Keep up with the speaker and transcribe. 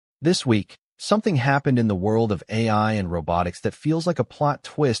This week, something happened in the world of AI and robotics that feels like a plot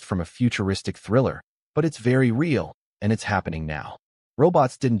twist from a futuristic thriller, but it's very real, and it's happening now.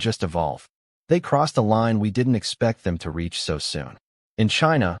 Robots didn't just evolve. They crossed a line we didn't expect them to reach so soon. In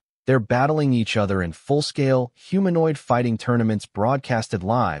China, they're battling each other in full-scale, humanoid fighting tournaments broadcasted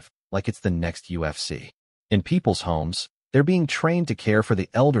live like it's the next UFC. In people's homes, they're being trained to care for the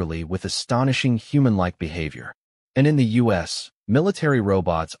elderly with astonishing human-like behavior. And in the US, military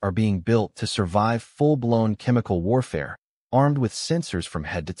robots are being built to survive full-blown chemical warfare, armed with sensors from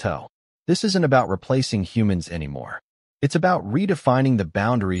head to toe. This isn't about replacing humans anymore. It's about redefining the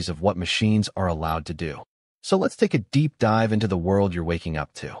boundaries of what machines are allowed to do. So let's take a deep dive into the world you're waking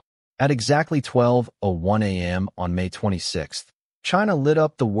up to. At exactly 12:01 a.m. on May 26th, China lit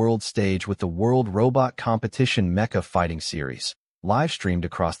up the world stage with the World Robot Competition Mecha Fighting Series, live-streamed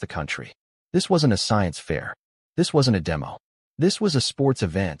across the country. This wasn't a science fair. This wasn't a demo. This was a sports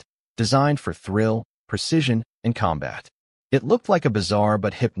event, designed for thrill, precision, and combat. It looked like a bizarre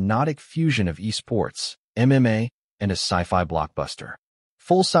but hypnotic fusion of esports, MMA, and a sci-fi blockbuster.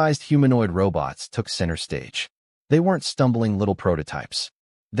 Full-sized humanoid robots took center stage. They weren't stumbling little prototypes.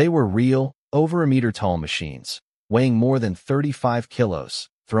 They were real, over-a-meter-tall machines, weighing more than 35 kilos,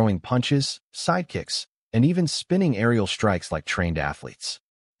 throwing punches, sidekicks, and even spinning aerial strikes like trained athletes.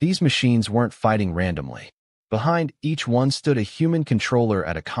 These machines weren't fighting randomly. Behind each one stood a human controller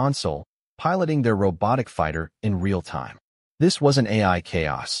at a console, piloting their robotic fighter in real time. This wasn't AI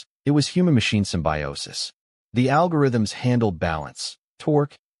chaos. It was human-machine symbiosis. The algorithms handled balance,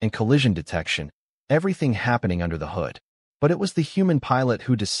 torque, and collision detection, everything happening under the hood. But it was the human pilot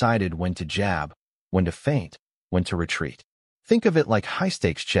who decided when to jab, when to feint, when to retreat. Think of it like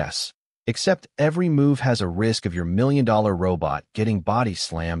high-stakes chess, except every move has a risk of your million-dollar robot getting body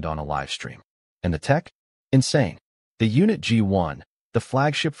slammed on a livestream. And the tech? Insane. The Unit G1, the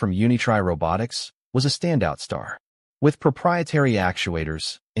flagship from Unitry Robotics, was a standout star. With proprietary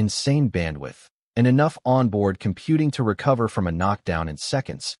actuators, insane bandwidth, and enough onboard computing to recover from a knockdown in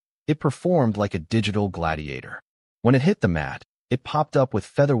seconds, it performed like a digital gladiator. When it hit the mat, it popped up with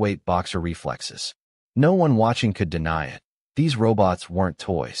featherweight boxer reflexes. No one watching could deny it. These robots weren't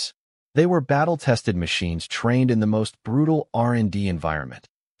toys. They were battle-tested machines trained in the most brutal R&D environment,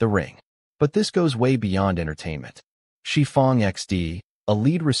 the ring. But this goes way beyond entertainment. Shifeng XD, a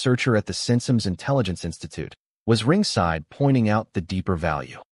lead researcher at the Sensems Intelligence Institute, was ringside pointing out the deeper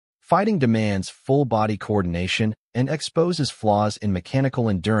value. Fighting demands full-body coordination and exposes flaws in mechanical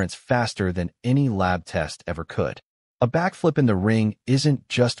endurance faster than any lab test ever could. A backflip in the ring isn't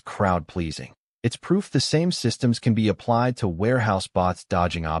just crowd-pleasing. It's proof the same systems can be applied to warehouse bots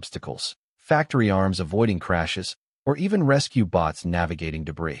dodging obstacles, factory arms avoiding crashes, or even rescue bots navigating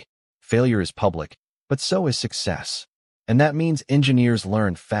debris. Failure is public, but so is success. And that means engineers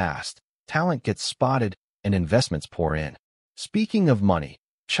learn fast, talent gets spotted, and investments pour in. Speaking of money,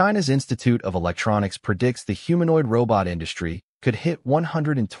 China's Institute of Electronics predicts the humanoid robot industry could hit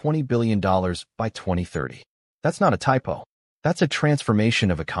 $120 billion by 2030. That's not a typo. That's a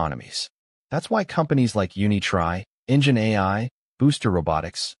transformation of economies. That's why companies like Unitry, Engine AI, Booster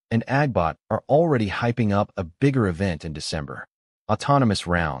Robotics, and Agbot are already hyping up a bigger event in December. Autonomous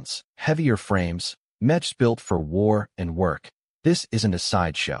rounds, heavier frames, mechs built for war and work. This isn't a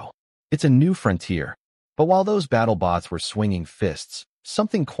sideshow. It's a new frontier. But while those battlebots were swinging fists,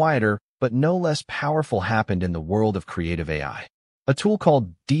 something quieter but no less powerful happened in the world of creative AI. A tool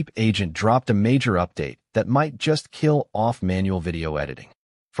called Deep Agent dropped a major update that might just kill off manual video editing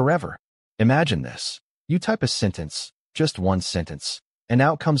forever. Imagine this. You type a sentence, just one sentence, and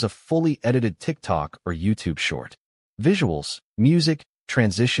out comes a fully edited TikTok or YouTube short. Visuals, music,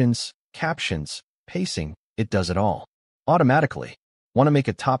 transitions, captions, pacing, it does it all. Automatically. Want to make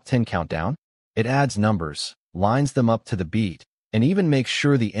a top 10 countdown? It adds numbers, lines them up to the beat, and even makes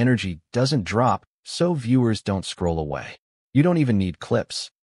sure the energy doesn't drop so viewers don't scroll away. You don't even need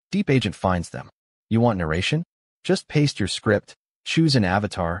clips. Deep Agent finds them. You want narration? Just paste your script, choose an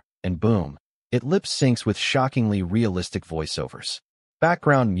avatar, and boom, it lip syncs with shockingly realistic voiceovers.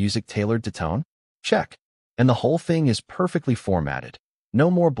 Background music tailored to tone? Check. And the whole thing is perfectly formatted. No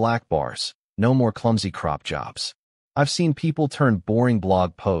more black bars, no more clumsy crop jobs. I've seen people turn boring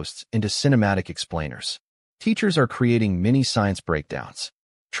blog posts into cinematic explainers. Teachers are creating mini science breakdowns.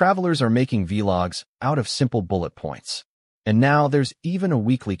 Travelers are making vlogs out of simple bullet points. And now there's even a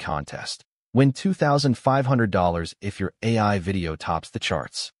weekly contest. Win $2,500 if your AI video tops the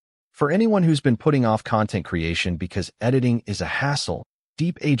charts. For anyone who's been putting off content creation because editing is a hassle,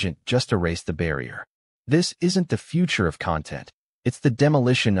 Deep Agent just erased the barrier. This isn't the future of content. It's the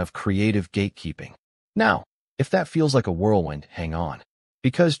demolition of creative gatekeeping. Now, if that feels like a whirlwind, hang on.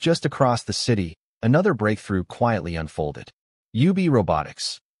 Because just across the city, another breakthrough quietly unfolded. UB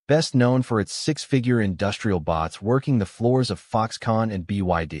Robotics, best known for its six-figure industrial bots working the floors of Foxconn and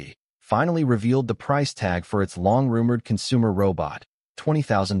BYD, finally revealed the price tag for its long-rumored consumer robot,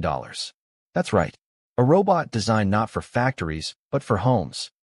 $20,000. That's right, a robot designed not for factories, but for homes,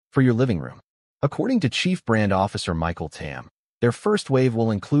 for your living room. According to Chief Brand Officer Michael Tam, their first wave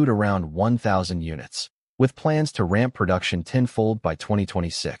will include around 1,000 units, with plans to ramp production tenfold by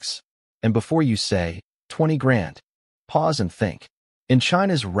 2026. And before you say, 20 grand, pause and think. In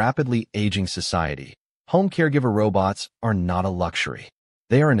China's rapidly aging society, home caregiver robots are not a luxury.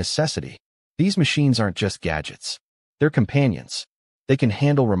 They are a necessity. These machines aren't just gadgets. They're companions. They can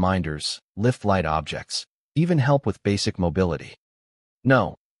handle reminders, lift light objects, even help with basic mobility.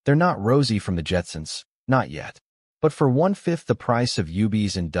 No, they're not Rosie from the Jetsons, not yet. But for one-fifth the price of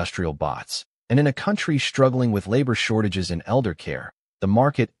UB's industrial bots, and in a country struggling with labor shortages in elder care, the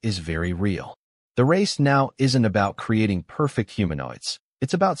market is very real. The race now isn't about creating perfect humanoids.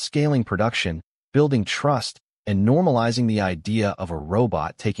 It's about scaling production, building trust, and normalizing the idea of a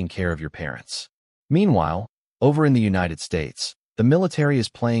robot taking care of your parents. Meanwhile, over in the United States, the military is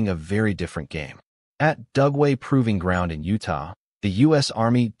playing a very different game. At Dugway Proving Ground in Utah, the U.S.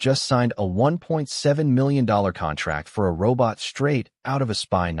 Army just signed a $1.7 million contract for a robot straight out of a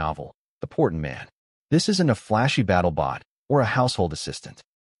spy novel, The Portent Man. This isn't a flashy battlebot or a household assistant.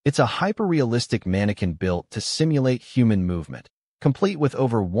 It's a hyper-realistic mannequin built to simulate human movement, complete with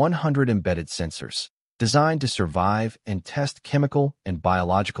over 100 embedded sensors, designed to survive and test chemical and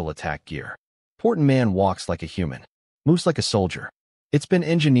biological attack gear. Portent Man walks like a human, moves like a soldier. It's been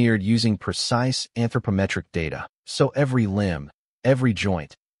engineered using precise anthropometric data, so every limb, every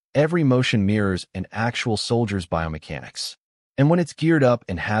joint, every motion mirrors an actual soldier's biomechanics. And when it's geared up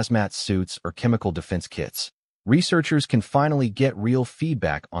in hazmat suits or chemical defense kits, researchers can finally get real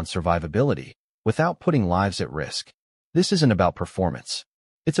feedback on survivability without putting lives at risk. This isn't about performance.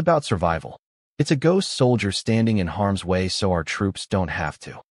 It's about survival. It's a ghost soldier standing in harm's way so our troops don't have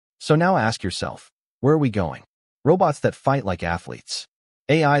to. So now ask yourself, where are we going? Robots that fight like athletes,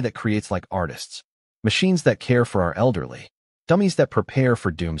 AI that creates like artists, machines that care for our elderly, dummies that prepare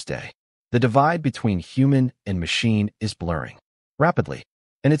for doomsday. The divide between human and machine is blurring rapidly,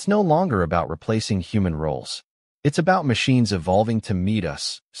 and it's no longer about replacing human roles. It's about machines evolving to meet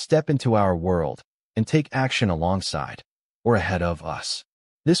us, step into our world, and take action alongside or ahead of us.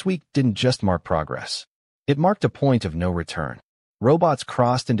 This week didn't just mark progress. It marked a point of no return. Robots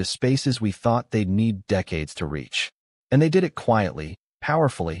crossed into spaces we thought they'd need decades to reach. And they did it quietly,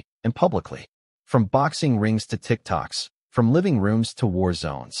 powerfully, and publicly. From boxing rings to TikToks, from living rooms to war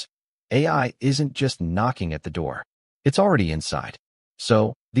zones. AI isn't just knocking at the door. It's already inside.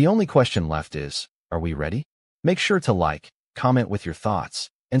 So, the only question left is, are we ready? Make sure to like, comment with your thoughts,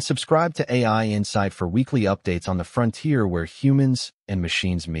 and subscribe to AI Insight for weekly updates on the frontier where humans and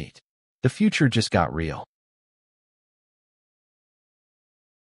machines meet. The future just got real.